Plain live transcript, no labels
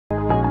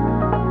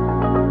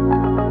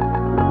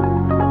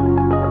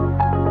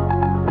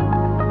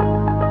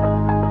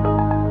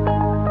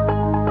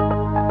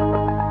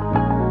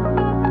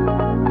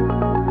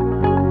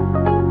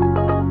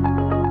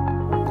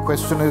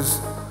question is,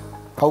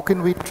 how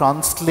can we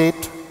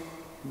translate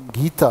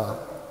Gita,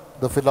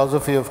 the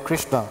philosophy of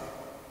Krishna,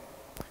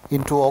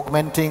 into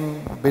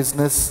augmenting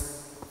business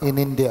in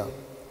India?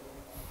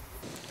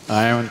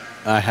 I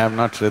have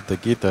not read the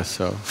Gita,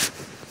 so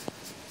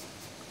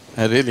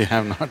I really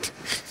have not.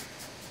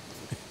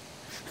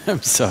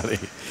 I'm sorry,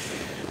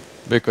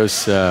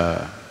 because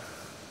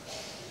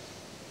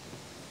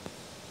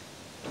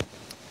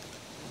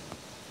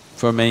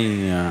for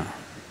me,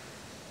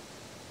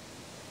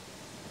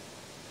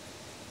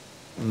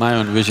 my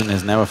own vision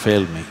has never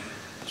failed me.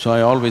 So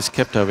I always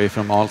kept away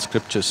from all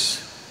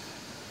scriptures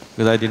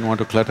because I didn't want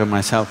to clutter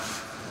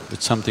myself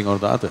with something or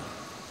the other.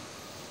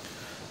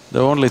 The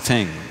only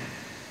thing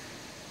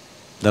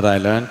that I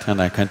learned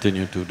and I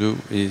continue to do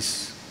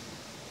is,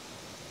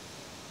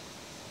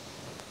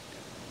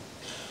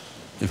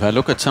 if I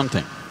look at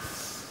something,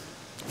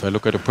 if I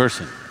look at a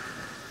person,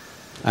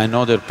 I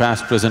know their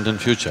past, present and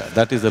future.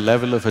 That is the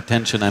level of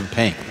attention I'm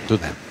paying to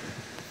them.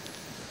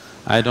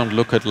 I don't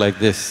look at like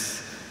this.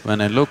 When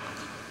I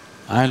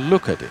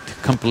look at it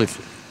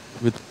completely,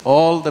 with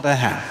all that I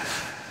have.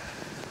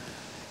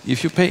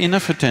 If you pay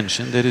enough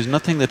attention, there is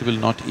nothing that will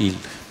not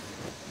yield.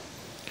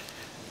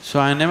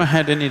 So I never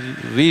had any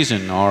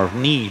reason or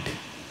need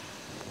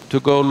to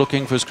go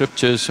looking for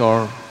scriptures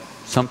or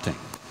something.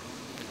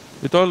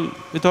 With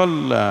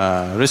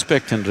all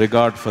respect and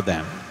regard for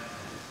them,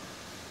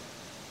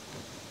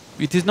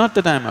 it is not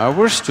that I'm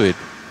averse to it,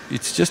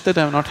 it's just that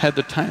I've not had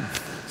the time.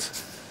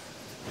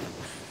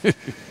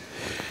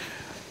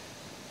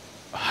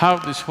 How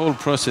this whole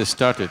process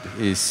started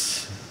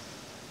is,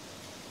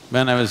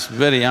 when I was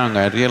very young,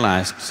 I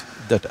realized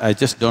that I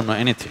just don't know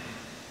anything.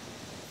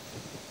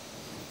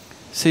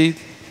 See,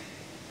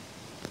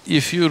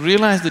 if you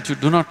realize that you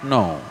do not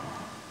know,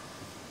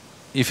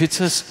 if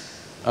it's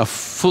a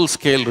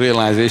full-scale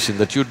realization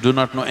that you do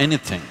not know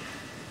anything,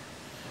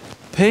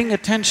 paying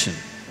attention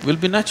will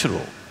be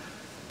natural,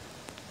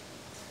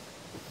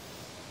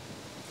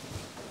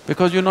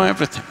 because you know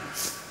everything.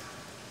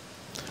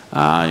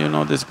 You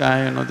know this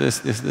guy, you know this.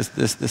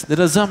 There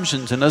are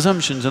assumptions and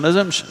assumptions and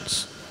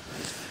assumptions.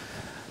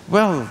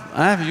 Well,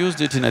 I've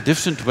used it in a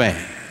different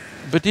way,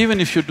 but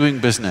even if you're doing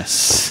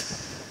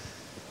business,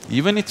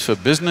 even if it's for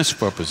business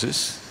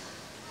purposes,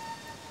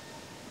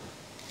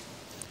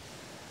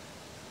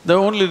 the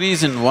only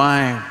reason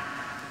why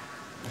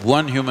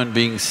one human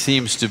being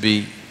seems to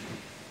be…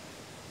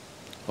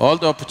 all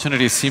the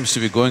opportunities seems to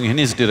be going in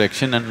his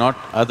direction and not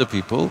other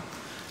people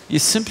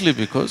is simply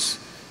because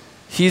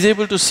he's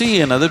able to see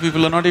and other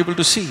people are not able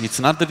to see. It's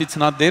not that it's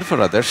not there for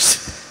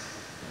others.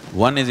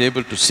 One is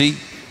able to see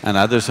and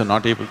others are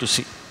not able to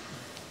see.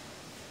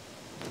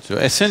 So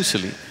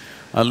essentially,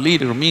 a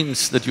leader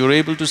means that you're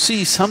able to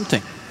see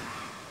something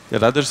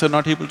that others are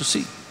not able to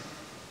see.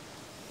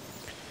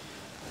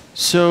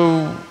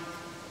 So,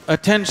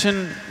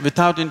 attention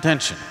without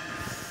intention,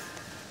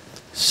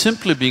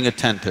 simply being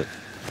attentive,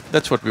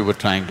 that's what we were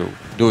trying to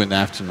do in the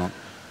afternoon.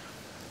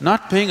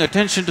 Not paying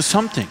attention to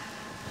something,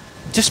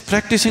 just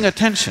practicing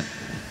attention,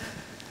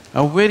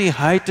 a very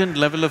heightened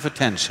level of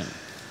attention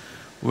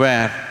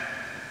where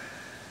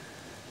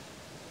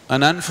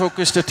an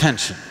unfocused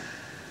attention,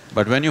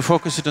 but when you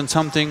focus it on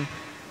something,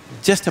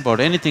 just about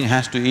anything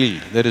has to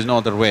yield, there is no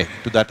other way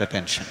to that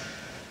attention.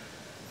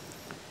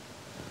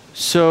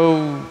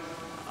 So,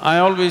 I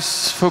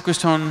always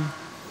focused on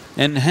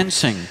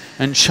enhancing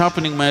and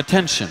sharpening my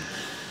attention,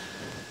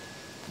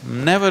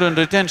 never on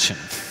retention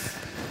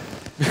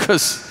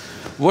because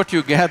what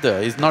you gather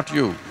is not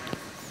you.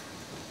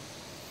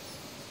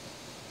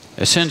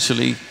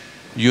 Essentially,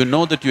 you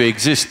know that you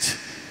exist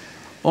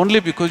only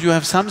because you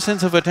have some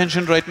sense of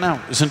attention right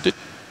now, isn't it?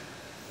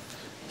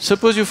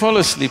 Suppose you fall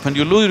asleep and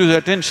you lose your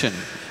attention,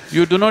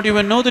 you do not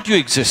even know that you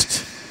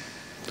exist.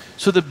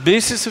 So the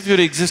basis of your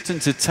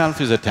existence itself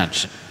is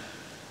attention.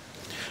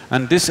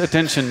 And this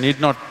attention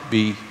need not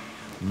be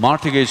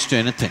mortgaged to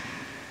anything.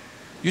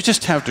 You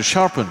just have to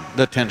sharpen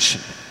the attention.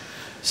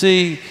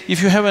 See,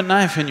 if you have a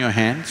knife in your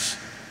hands,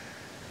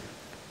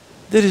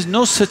 there is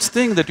no such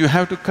thing that you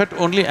have to cut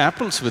only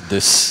apples with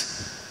this.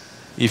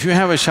 If you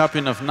have a sharp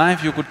enough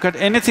knife, you could cut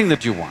anything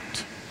that you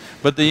want.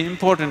 But the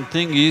important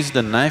thing is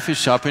the knife is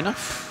sharp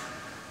enough,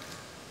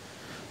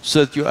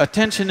 so that your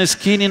attention is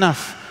keen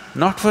enough,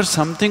 not for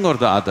something or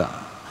the other.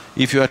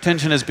 If your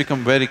attention has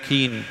become very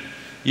keen,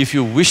 if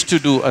you wish to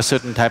do a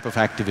certain type of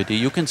activity,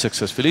 you can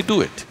successfully do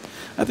it.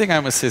 I think I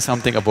must say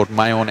something about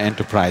my own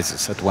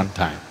enterprises at one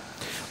time.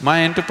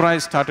 My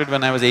enterprise started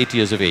when I was 8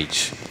 years of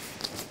age.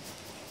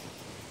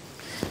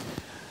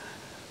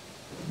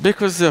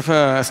 Because of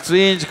a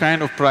strange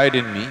kind of pride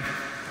in me,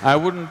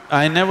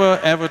 I never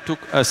ever took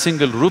a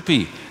single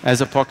rupee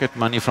as a pocket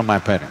money from my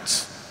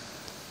parents.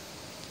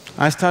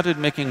 I started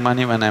making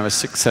money when I was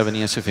 6, 7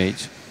 years of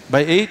age.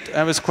 By 8,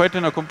 I was quite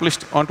an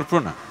accomplished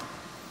entrepreneur.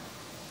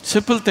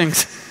 Simple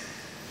things.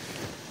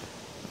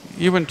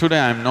 Even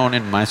today I'm known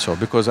in Mysore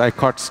because I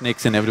caught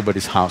snakes in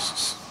everybody's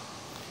houses.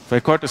 If I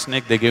caught a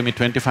snake, they gave me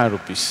 25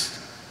 rupees.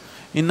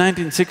 In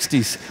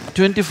 1960s,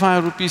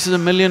 25 rupees is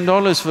 $1 million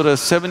for a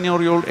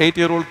 7-year-old,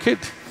 8-year-old kid.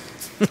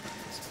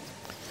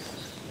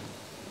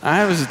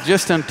 I was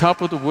just on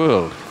top of the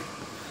world.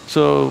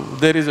 So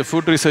there is a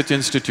Food Research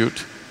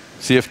Institute,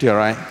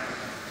 CFTRI.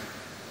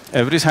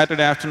 Every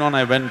Saturday afternoon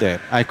I went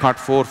there, I caught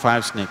 4 or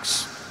 5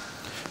 snakes.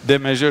 They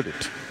measured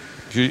it.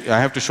 I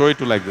have to show it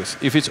to like this.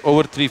 If it's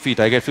over 3 feet,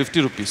 I get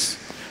 50 rupees.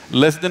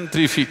 Less than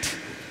 3 feet,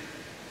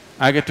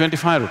 I get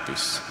 25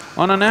 rupees.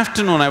 On an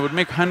afternoon, I would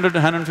make 100,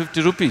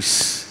 150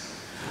 rupees.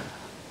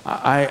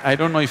 I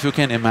don't know if you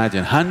can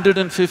imagine,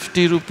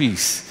 150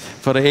 rupees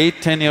for an 8,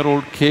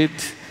 10-year-old kid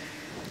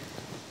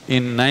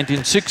in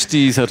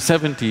 1960s or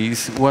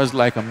 70s was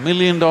like $1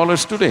 million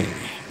today.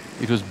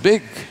 It was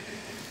big.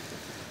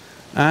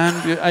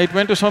 And I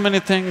went to so many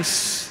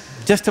things,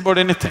 just about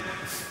anything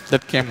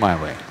that came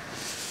my way.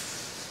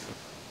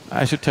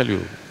 I should tell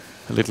you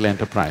a little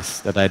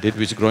enterprise that I did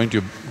which grew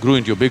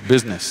into a big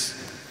business.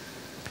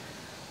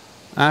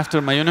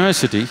 After my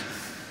university,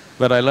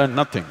 where I learned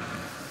nothing,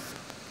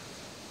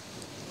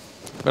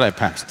 but I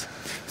passed.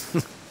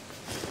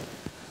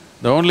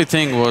 The only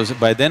thing was,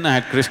 by then I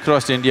had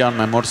crisscrossed India on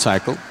my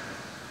motorcycle,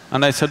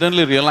 and I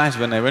suddenly realized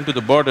when I went to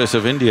the borders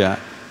of India,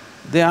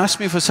 they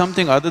asked me for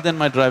something other than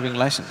my driving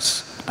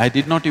license. I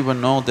did not even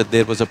know that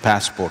there was a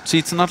passport. See,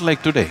 it's not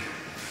like today.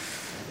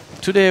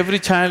 Today every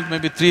child,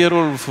 maybe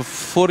 3-year-old,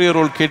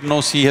 4-year-old kid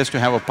knows he has to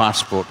have a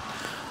passport.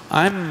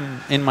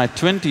 I'm in my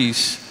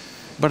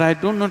 20s, but I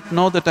do not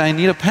know that I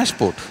need a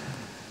passport.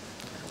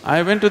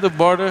 I went to the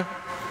border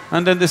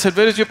and then they said,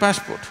 "Where is your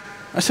passport?"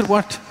 I said,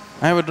 "What?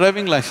 I have a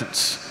driving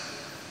license."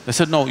 They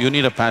said, "No, you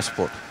need a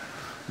passport."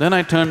 Then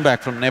I turned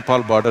back from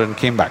Nepal border and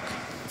came back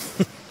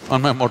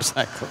on my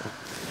motorcycle.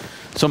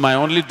 So my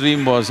only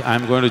dream was,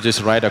 I'm going to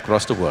just ride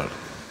across the world.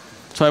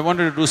 So I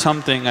wanted to do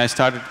something, I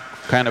started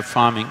kind of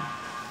farming,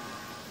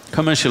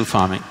 commercial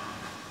farming.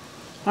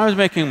 I was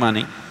making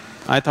money.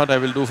 I thought I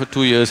will do for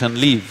 2 years and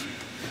leave.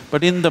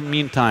 But in the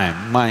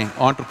meantime, my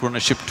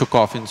entrepreneurship took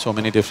off in so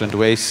many different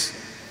ways.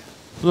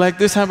 Like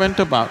this I went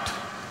about.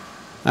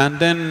 And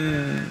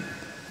then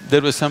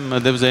there was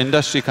an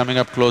industry coming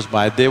up close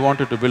by, they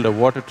wanted to build a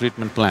water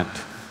treatment plant.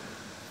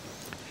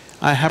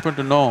 I happened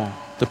to know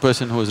the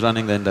person who was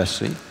running the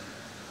industry.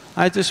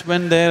 I just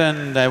went there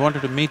and I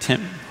wanted to meet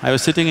him. I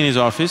was sitting in his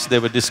office, they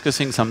were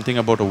discussing something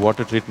about a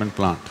water treatment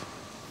plant.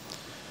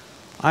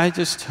 I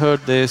just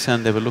heard this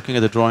and they were looking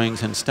at the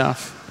drawings and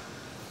stuff.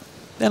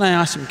 Then I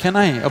asked him, "Can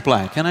I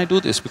apply? Can I do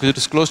this? Because it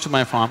is close to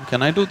my farm,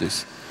 can I do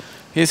this?"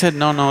 He said,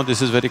 "No,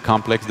 this is very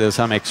complex, there are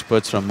some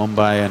experts from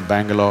Mumbai and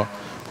Bangalore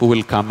who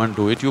will come and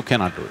do it, you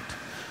cannot do it."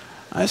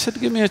 I said,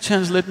 "Give me a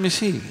chance, let me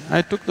see."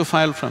 I took the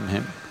file from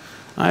him.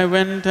 I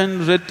went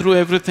and read through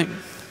everything.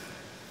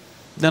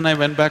 Then I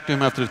went back to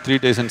him after 3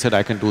 days and said,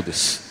 "I can do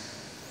this."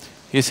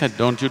 He said,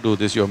 "Don't you do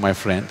this, you're my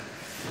friend.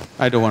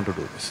 I don't want to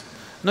do this."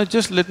 "No,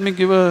 just let me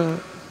give the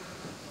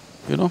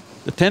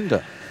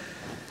tender."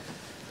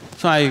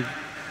 So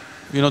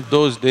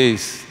those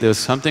days, there was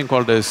something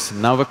called as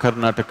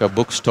Navakarnataka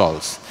book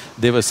stalls.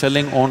 They were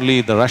selling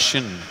only the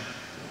Russian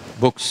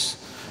books.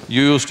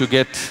 You used to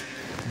get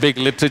big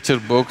literature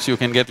books, you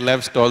can get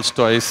Lev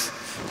Tolstoy's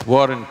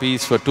War and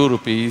Peace for 2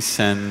 rupees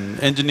and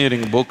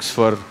engineering books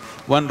for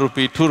 1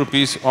 rupee, 2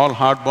 rupees, all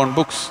hardbound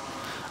books.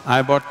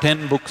 I bought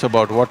 10 books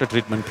about water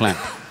treatment plant,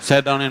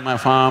 sat down in my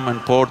farm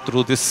and poured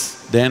through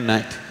this day and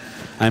night.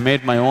 I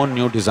made my own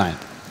new design.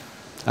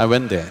 I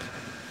went there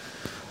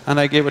and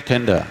I gave a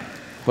tender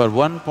for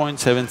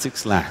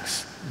 1.76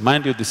 lakhs.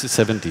 Mind you, this is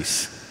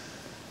 70s.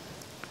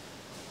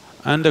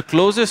 And the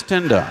closest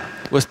tender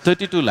was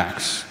 32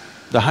 lakhs.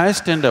 The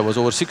highest tender was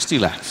over 60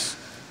 lakhs.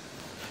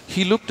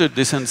 He looked at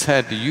this and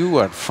said, "You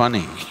are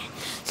funny.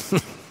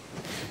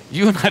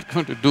 You're not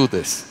going to do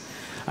this."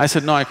 I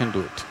said, "No, I can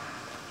do it."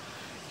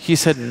 He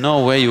said,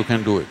 "No way you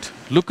can do it.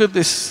 Look at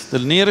this, the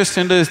nearest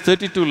tender is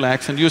 32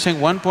 lakhs and you're saying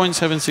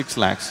 1.76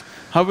 lakhs.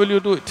 How will you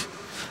do it?"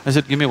 I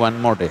said, "Give me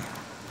 1 more day."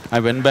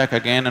 I went back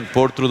again and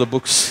poured through the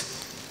books.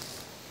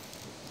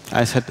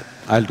 I said,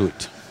 "I'll do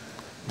it."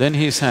 Then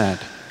he said,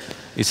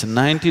 "It's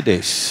 90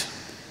 days,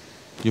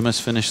 you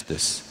must finish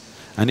this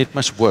and it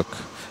must work.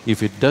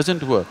 If it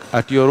doesn't work,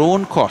 at your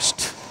own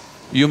cost,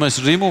 you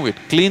must remove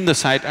it, clean the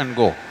site and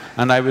go,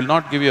 and I will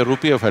not give you a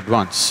rupee of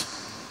advance."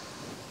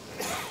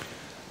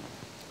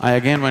 I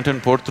again went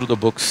and poured through the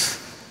books.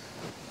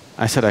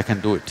 I said, "I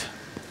can do it."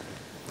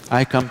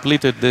 I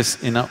completed this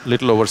in a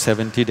little over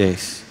 70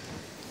 days.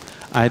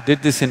 I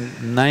did this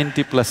in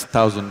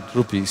 90,000+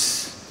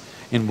 rupees.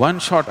 In one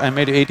shot, I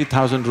made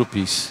 80,000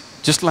 rupees,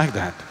 just like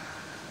that.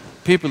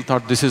 People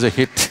thought this is a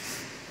hit.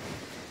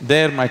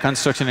 There my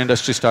construction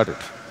industry started.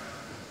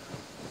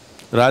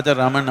 Raja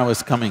Ramanna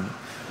was coming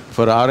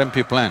for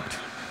RMP plant.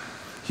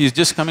 He's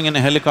just coming in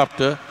a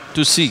helicopter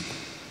to see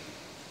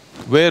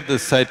where the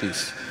site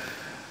is.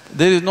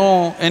 There is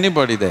no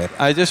anybody there.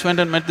 I just went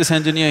and met this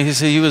engineer, he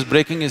said he was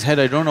breaking his head,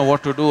 "I don't know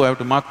what to do, I have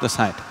to mark the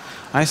site."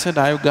 I said,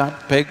 "I've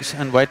got pegs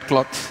and white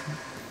cloth.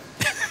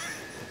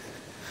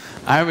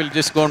 I will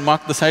just go and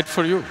mark the site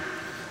for you."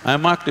 I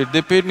marked it,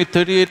 they paid me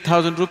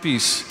 38,000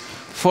 rupees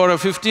for a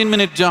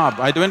 15-minute job.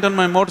 I went on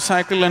my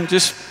motorcycle and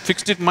just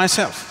fixed it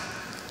myself.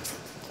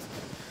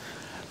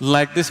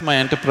 Like this, my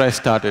enterprise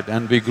started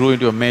and we grew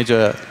into a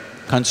major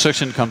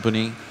construction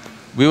company.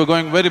 We were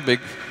going very big,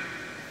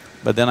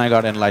 but then I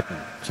got enlightened,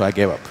 so I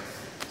gave up.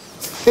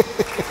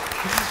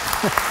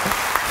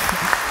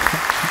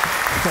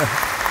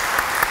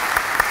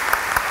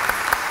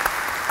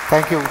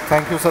 Thank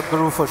you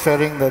Sadhguru for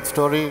sharing that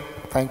story.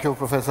 Thank you,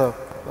 Professor.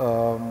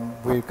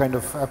 We kind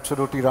of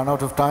absolutely run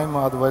out of time,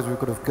 otherwise we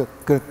could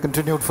have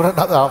continued for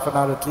another half an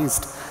hour at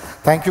least.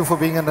 Thank you for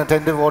being an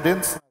attentive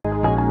audience.